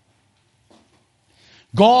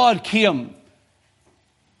 God came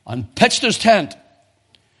and pitched His tent,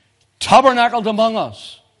 tabernacled among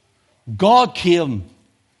us. God came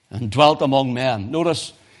and dwelt among men.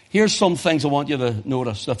 Notice, here's some things I want you to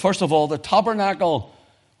notice. First of all, the tabernacle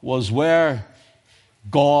was where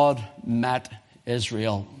God met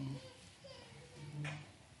Israel.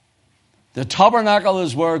 The tabernacle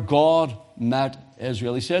is where God met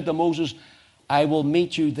Israel. He said to Moses, I will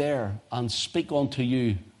meet you there and speak unto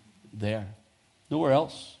you there. Nowhere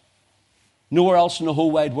else. Nowhere else in the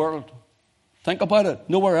whole wide world. Think about it.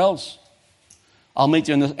 Nowhere else. I'll meet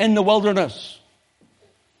you in the wilderness.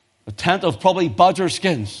 A tent of probably badger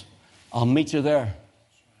skins. I'll meet you there.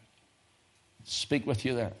 Speak with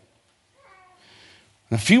you there.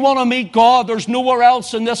 If you want to meet God, there's nowhere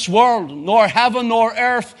else in this world, nor heaven nor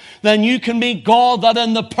earth, than you can meet God than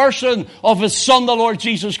in the person of His Son, the Lord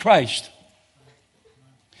Jesus Christ.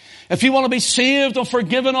 If you want to be saved and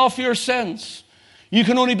forgiven of your sins, you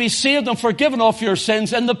can only be saved and forgiven of your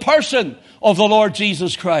sins in the person of the Lord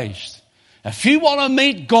Jesus Christ. If you want to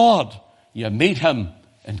meet God, you meet Him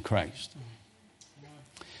in Christ.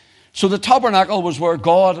 So the tabernacle was where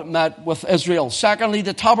God met with Israel. Secondly,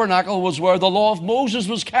 the tabernacle was where the law of Moses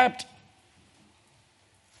was kept.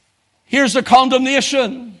 Here's the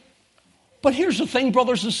condemnation. But here's the thing,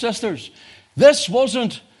 brothers and sisters. This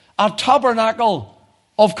wasn't a tabernacle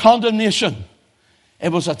of condemnation.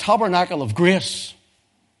 It was a tabernacle of grace.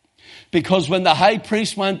 Because when the high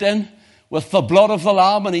priest went in with the blood of the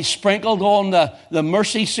lamb and he sprinkled on the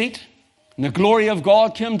mercy seat, and the glory of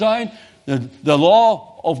God came down, the law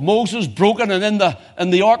of Moses broken, and in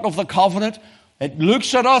the Ark of the Covenant, it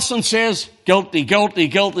looks at us and says, guilty, guilty,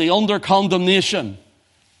 guilty, under condemnation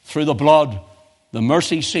through the blood The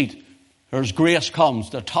mercy seat, there's grace comes.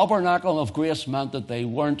 The tabernacle of grace meant that they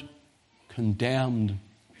weren't condemned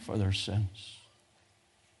for their sins.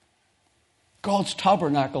 God's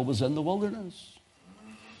tabernacle was in the wilderness.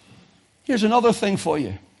 Here's another thing for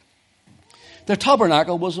you. The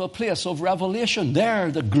tabernacle was a place of revelation.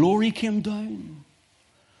 There, the glory came down.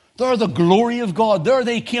 There, the glory of God. There,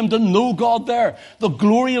 they came to know God there. The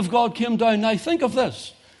glory of God came down. Now, think of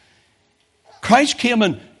this. Christ came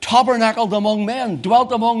and tabernacled among men,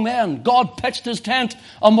 dwelt among men. God pitched his tent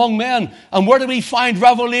among men. And where do we find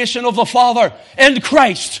revelation of the Father? In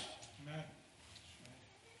Christ. Amen.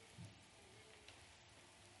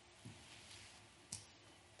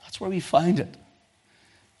 That's where we find it.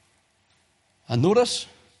 And notice,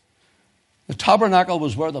 the tabernacle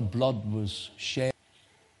was where the blood was shed.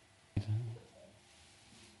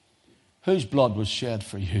 Whose blood was shed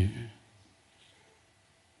for you?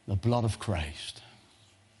 The blood of Christ.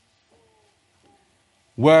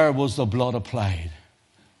 Where was the blood applied?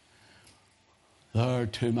 There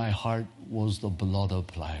to my heart was the blood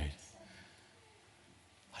applied.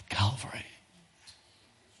 At Calvary.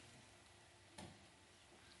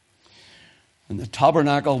 And the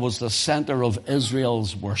tabernacle was the center of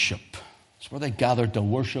Israel's worship. It's where they gathered to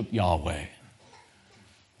worship Yahweh.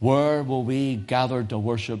 Where will we gather to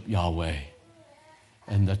worship Yahweh?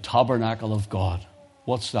 In the tabernacle of God.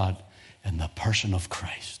 What's that? In the person of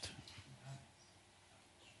Christ.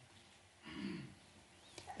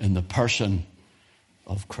 In the person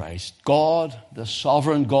of Christ. God, the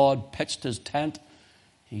sovereign God, pitched his tent.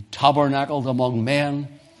 He tabernacled among men.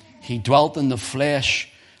 He dwelt in the flesh.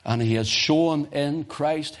 And he has shown in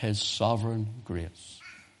Christ his sovereign grace.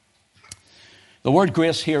 The word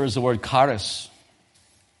grace here is the word charis.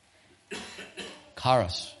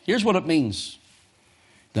 Charis. Here's what it means.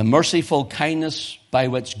 The merciful kindness by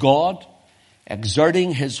which God,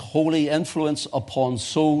 exerting his holy influence upon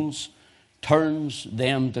souls, turns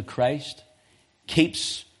them to Christ,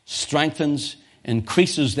 keeps, strengthens,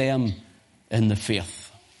 increases them in the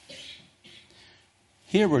faith.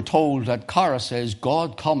 Here we're told that charis is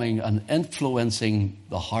God coming and influencing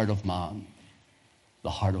the heart of man, the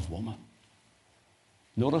heart of woman.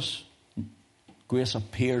 Notice, grace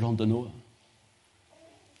appeared unto Noah.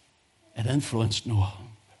 It influenced Noah.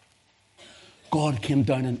 God came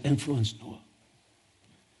down and influenced Noah.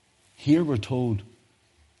 Here we're told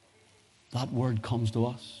that word comes to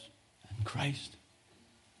us in Christ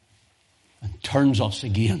and turns us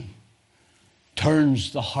again,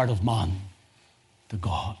 turns the heart of man to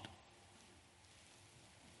God.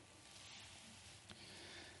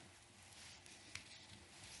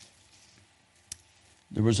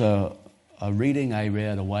 There was a reading I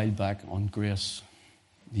read a while back on grace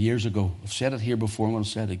years ago. I've said it here before, I'm going to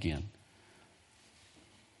say it again.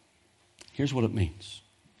 Here's what it means.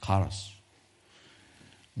 Charis.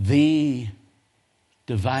 The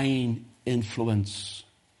divine influence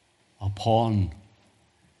upon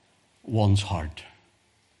one's heart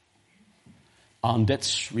and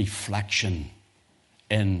its reflection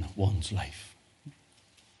in one's life.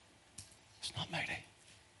 It's not mighty.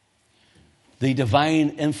 The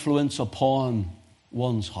divine influence upon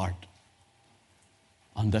one's heart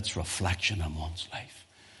and its reflection in one's life.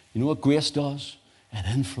 You know what grace does? It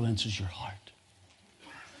influences your heart.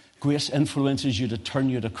 Grace influences you to turn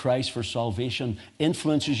you to Christ for salvation,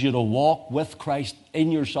 influences you to walk with Christ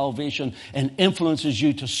in your salvation, and influences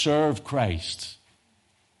you to serve Christ.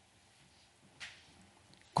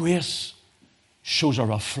 Grace shows a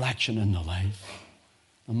reflection in the life.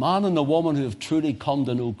 The man and the woman who have truly come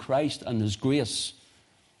to know Christ and his grace,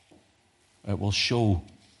 it will show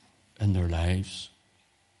in their lives.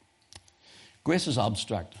 Grace is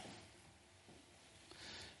abstract.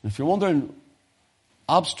 And if you're wondering,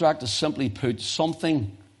 abstract is simply put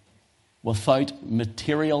something without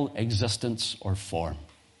material existence or form.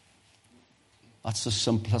 That's the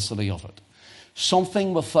simplicity of it.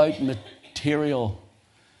 Something without material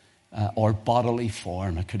or bodily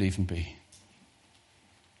form, it could even be.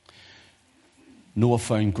 Noah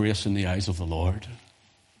found grace in the eyes of the Lord.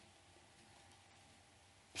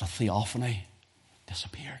 The theophany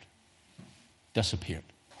disappeared.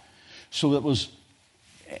 So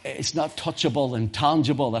it's not touchable and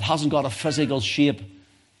tangible. It hasn't got a physical shape.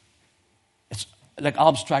 It's like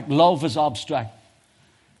abstract. Love is abstract.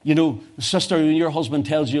 You know, sister, when your husband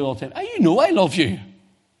tells you all the time, "Oh, you know I love you.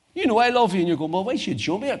 You know I love you." And you're going, "Well, why should you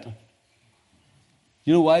show me it?"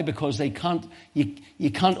 You know why? Because you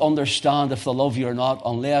can't understand if they love you or not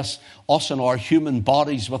unless us and our human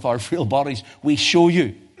bodies, with our real bodies, we show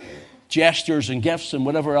you gestures and gifts and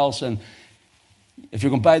whatever else. And if you're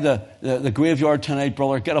going by the graveyard tonight,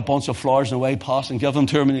 brother, get a bunch of flowers and a white pass and give them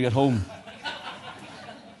to him when you get home.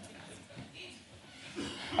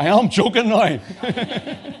 I am joking now.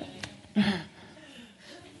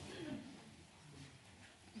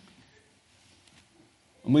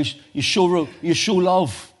 And you show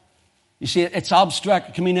love. You see, it's abstract.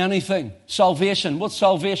 It can mean anything. Salvation. What's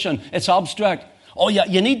salvation? It's abstract. Oh yeah,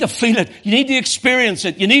 you need to feel it. You need to experience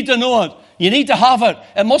it. You need to know it. You need to have it.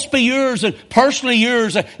 It must be yours and personally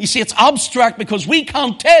yours. You see, it's abstract because we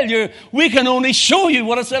can't tell you. We can only show you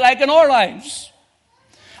what it's like in our lives.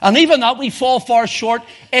 And even that we fall far short.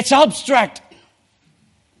 It's abstract.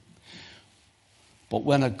 But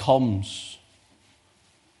when it comes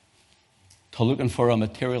to looking for a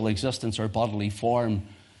material existence or bodily form,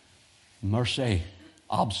 mercy,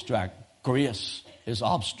 abstract. Grace is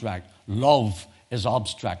abstract. Love is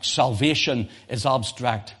abstract. Salvation is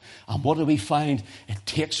abstract. And what do we find? It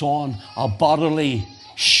takes on a bodily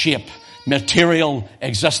shape, material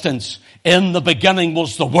existence. In the beginning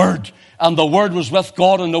was the Word, and the Word was with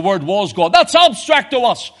God, and the Word was God. That's abstract to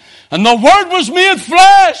us. And the Word was made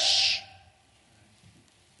flesh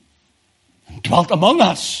and dwelt among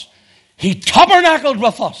us. He tabernacled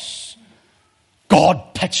with us.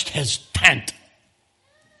 God pitched his tent.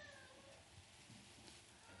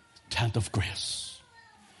 Tent of grace.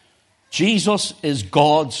 Jesus is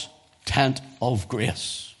God's tent of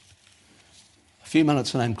grace. A few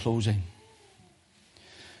minutes and I'm closing.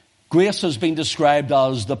 Grace has been described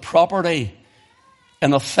as the property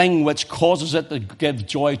in a thing which causes it to give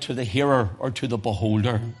joy to the hearer or to the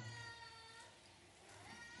beholder.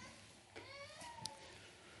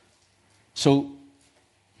 So,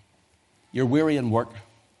 you're weary in work.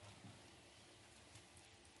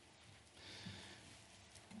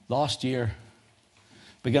 Beginning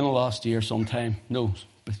of last year sometime, no,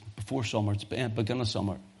 before summer, it's beginning of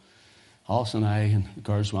summer, Alice and I and the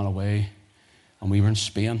girls went away and we were in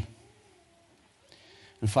Spain.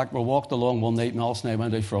 In fact, we walked along one night and Alice and I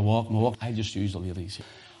went out for a walk. I just used the ladies here.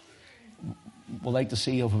 We'd like to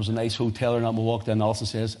see if it was a nice hotel or not. We walked in, Alison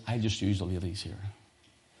says, I just used the ladies here.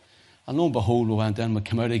 And lo and behold, we went in, we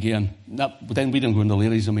came out again. But then we didn't go into the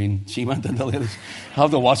ladies. I mean, she went into the ladies. I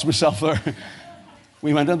have to watch myself there.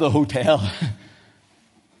 We went into the hotel.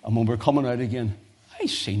 And when we were coming out again, I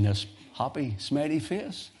seen this happy, smiley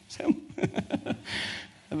face. It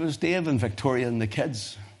was Dave and Victoria and the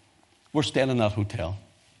kids. We're staying in that hotel.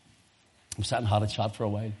 We sat and had a chat for a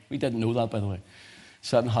while. We didn't know that, by the way.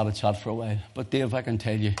 Sat and had a chat for a while. But Dave, I can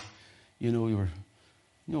tell you,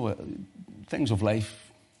 things of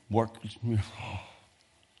life, work,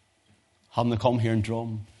 having to come here and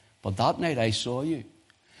drum. But that night I saw you. It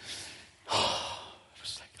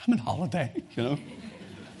was like, I'm on holiday,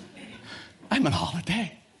 I'm on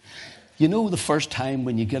holiday. You know the first time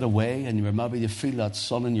when you get away and maybe you feel that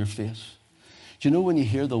sun in your face? Do you know when you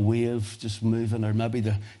hear the wave just moving, or maybe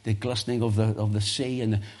the glistening of the sea,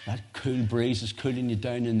 and that cool breeze is cooling you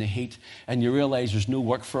down in the heat, and you realize there's no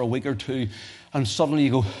work for a week or two, and suddenly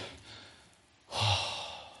you go,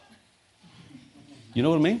 you know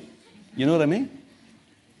what I mean? You know what I mean?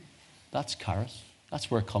 That's charis. That's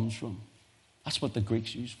where it comes from. That's what the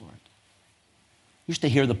Greeks used for it. You used to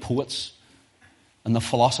hear the poets and the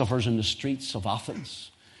philosophers in the streets of Athens,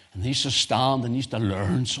 and they used to stand and used to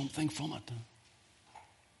learn something from it.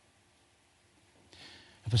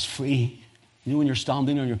 It was free. When you're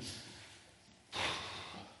standing there and you're,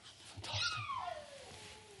 fantastic.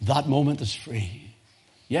 That moment is free.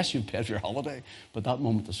 Yes, you paid for your holiday, but that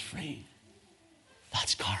moment is free.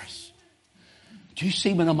 That's charis. Do you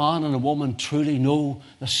see when a man and a woman truly know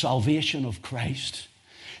the salvation of Christ?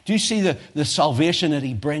 Do you see the salvation that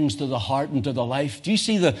he brings to the heart and to the life? Do you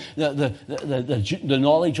see the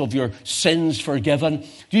knowledge of your sins forgiven?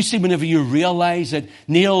 Do you see whenever you realize that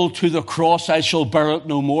nailed to the cross I shall bear it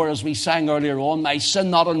no more, as we sang earlier on, my sin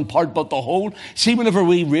not in part but the whole? See, whenever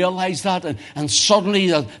we realize that and suddenly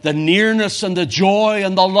the nearness and the joy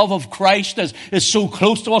and the love of Christ is so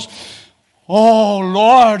close to us. Oh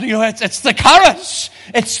Lord, it's the charis.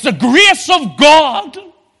 It's the grace of God.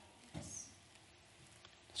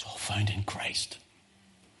 Found in Christ.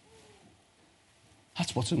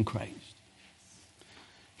 That's what's in Christ.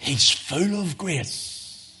 He's full of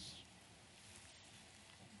grace.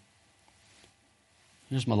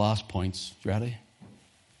 Here's my last points. You ready?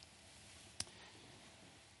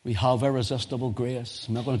 We have irresistible grace.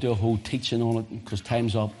 I'm not going to do a whole teaching on it because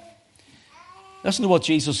time's up. Listen to what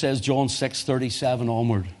Jesus says, John 6:37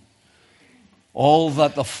 onward. All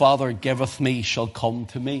that the Father giveth me shall come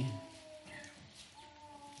to me.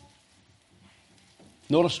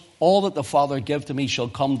 Notice, all that the Father give to me shall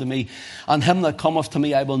come to me, and him that cometh to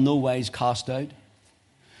me I will no wise cast out.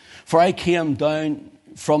 For I came down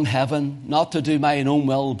from heaven, not to do mine own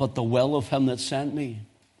will, but the will of him that sent me.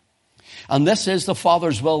 And this is the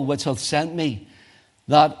Father's will which hath sent me,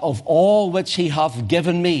 that of all which he hath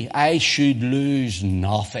given me, I should lose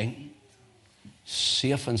nothing.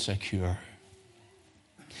 Safe and secure.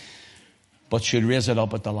 But should raise it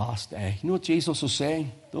up at the last day. You know what Jesus is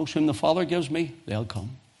saying? Those whom the Father gives me, they'll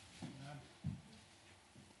come.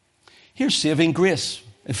 Here's saving grace.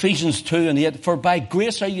 Ephesians 2:8. For by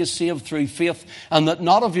grace are you saved through faith, and that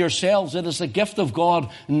not of yourselves. It is the gift of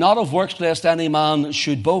God, not of works, lest any man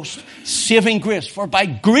should boast. Saving grace. For by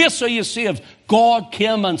grace are you saved. God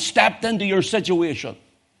came and stepped into your situation.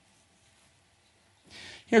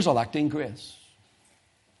 Here's electing grace.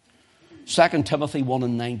 2 Timothy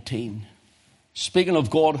 1:19. Speaking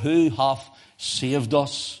of God who hath saved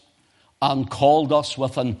us and called us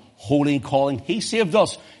with an holy calling. He saved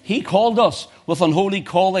us. He called us with an holy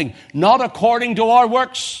calling, not according to our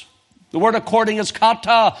works. The word according is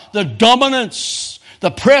kata, the dominance,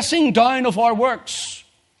 the pressing down of our works.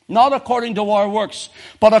 Not according to our works,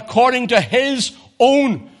 but according to his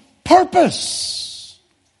own purpose.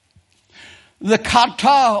 The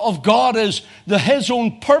kata of God is his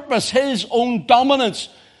own purpose, his own dominance.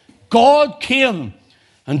 God came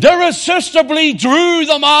and irresistibly drew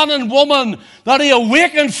the man and woman that he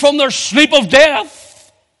awakened from their sleep of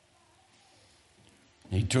death.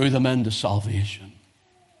 He drew them into salvation,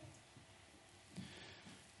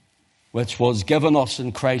 which was given us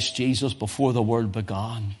in Christ Jesus before the world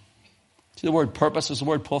began. See, the word purpose is the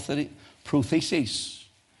word prothesis,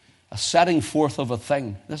 a setting forth of a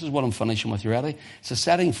thing. This is what I'm finishing with. You ready? It's a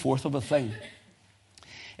setting forth of a thing.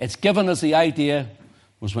 It's given as the idea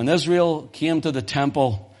was when Israel came to the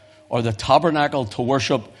temple or the tabernacle to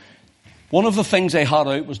worship, one of the things they had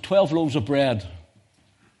out was 12 loaves of bread.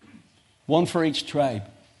 One for each tribe.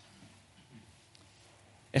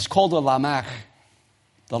 It's called the lamach.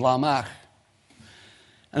 The lamach.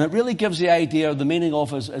 And it really gives the idea, the meaning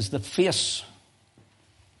of it is the face.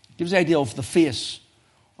 It gives the idea of the face,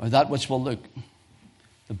 or that which will look.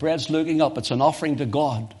 The bread's looking up. It's an offering to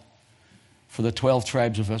God for the 12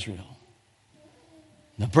 tribes of Israel.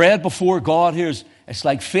 The bread before God here it's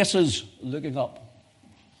like faces looking up.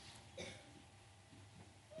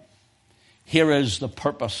 Here is the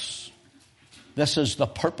purpose. This is the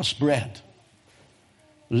purpose bread.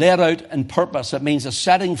 Laid out in purpose. It means a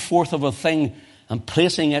setting forth of a thing and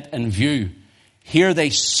placing it in view. Here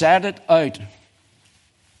they set it out.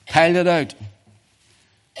 Piled it out.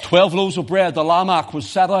 12 loaves of bread, the lamach, was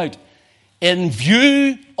set out in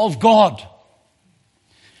view of God.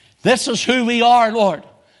 This is who we are, Lord.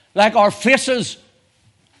 Like our faces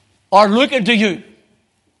are looking to you.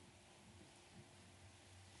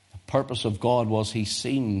 The purpose of God was He's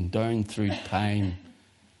seen down through time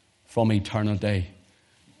from eternity,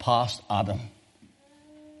 past Adam,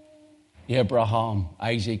 Abraham,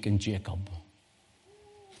 Isaac, and Jacob,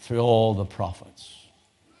 through all the prophets.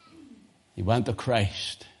 He went to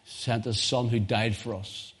Christ, sent His Son who died for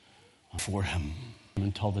us, and for Him,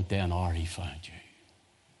 until the day and hour He found you.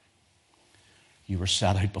 You were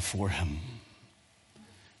set out before Him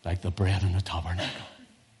like the bread in the tabernacle.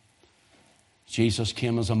 Jesus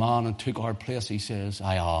came as a man and took our place. He says,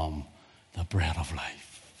 I am the bread of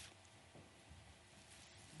life.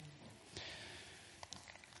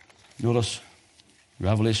 Notice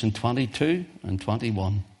Revelation 22 and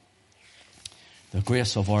 21. The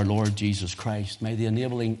grace of our Lord Jesus Christ. May the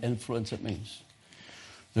enabling influence it means.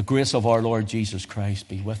 The grace of our Lord Jesus Christ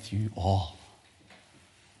be with you all.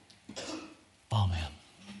 Amen.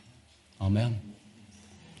 Amen.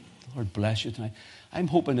 Lord bless you tonight. I'm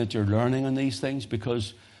hoping that you're learning on these things,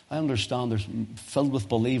 because I understand there's filled with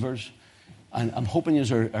believers, and I'm hoping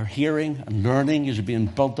you are hearing and learning, you're being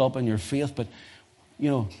built up in your faith. But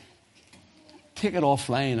take it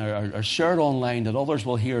offline or share it online that others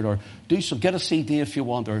will hear it, or do so. Get a CD if you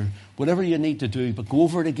want, or whatever you need to do. But go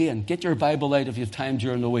over it again. Get your Bible out if you have time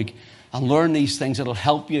during the week and learn these things. It'll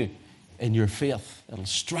help you in your faith. It'll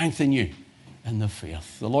strengthen you in the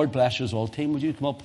faith. The Lord bless you all. Team, would you come up?